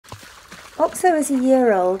Oxo is a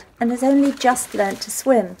year old and has only just learnt to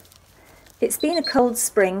swim. It's been a cold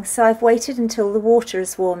spring, so I've waited until the water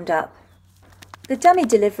has warmed up. The dummy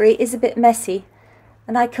delivery is a bit messy,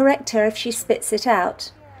 and I correct her if she spits it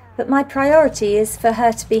out, but my priority is for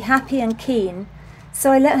her to be happy and keen,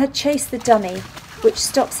 so I let her chase the dummy, which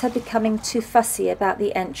stops her becoming too fussy about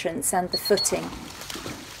the entrance and the footing.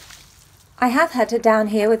 I have had her down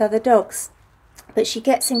here with other dogs, but she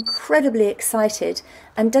gets incredibly excited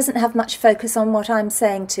and doesn't have much focus on what I'm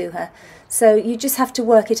saying to her, so you just have to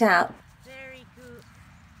work it out. Very good.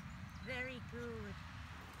 Very good.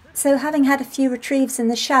 So having had a few retrieves in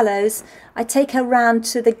the shallows, I take her round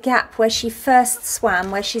to the gap where she first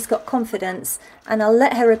swam, where she's got confidence, and I'll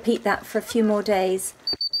let her repeat that for a few more days.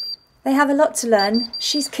 They have a lot to learn.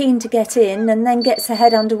 She's keen to get in and then gets her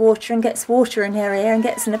head underwater and gets water in her ear and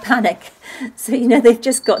gets in a panic. So, they've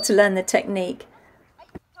just got to learn the technique.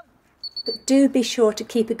 But do be sure to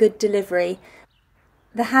keep a good delivery.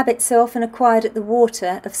 The habit so often acquired at the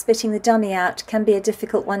water of spitting the dummy out can be a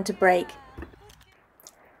difficult one to break.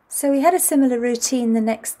 So we had a similar routine the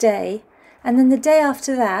next day, and then the day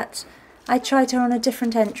after that I tried her on a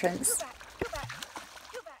different entrance.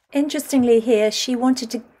 Interestingly here, she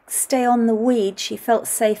wanted to stay on the weed. She felt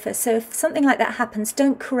safer, so if something like that happens,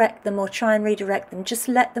 don't correct them or try and redirect them, just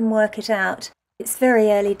let them work it out. It's very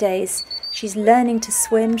early days. She's learning to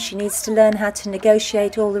swim. She needs to learn how to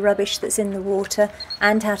negotiate all the rubbish that's in the water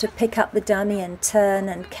and how to pick up the dummy and turn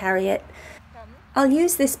and carry it. I'll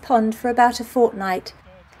use this pond for about a fortnight,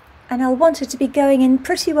 and I'll want her to be going in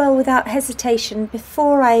pretty well without hesitation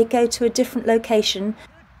before I go to a different location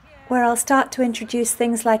where I'll start to introduce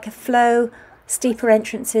things like a flow, steeper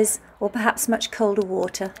entrances, or perhaps much colder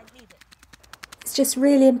water. It's just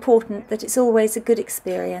really important that it's always a good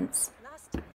experience.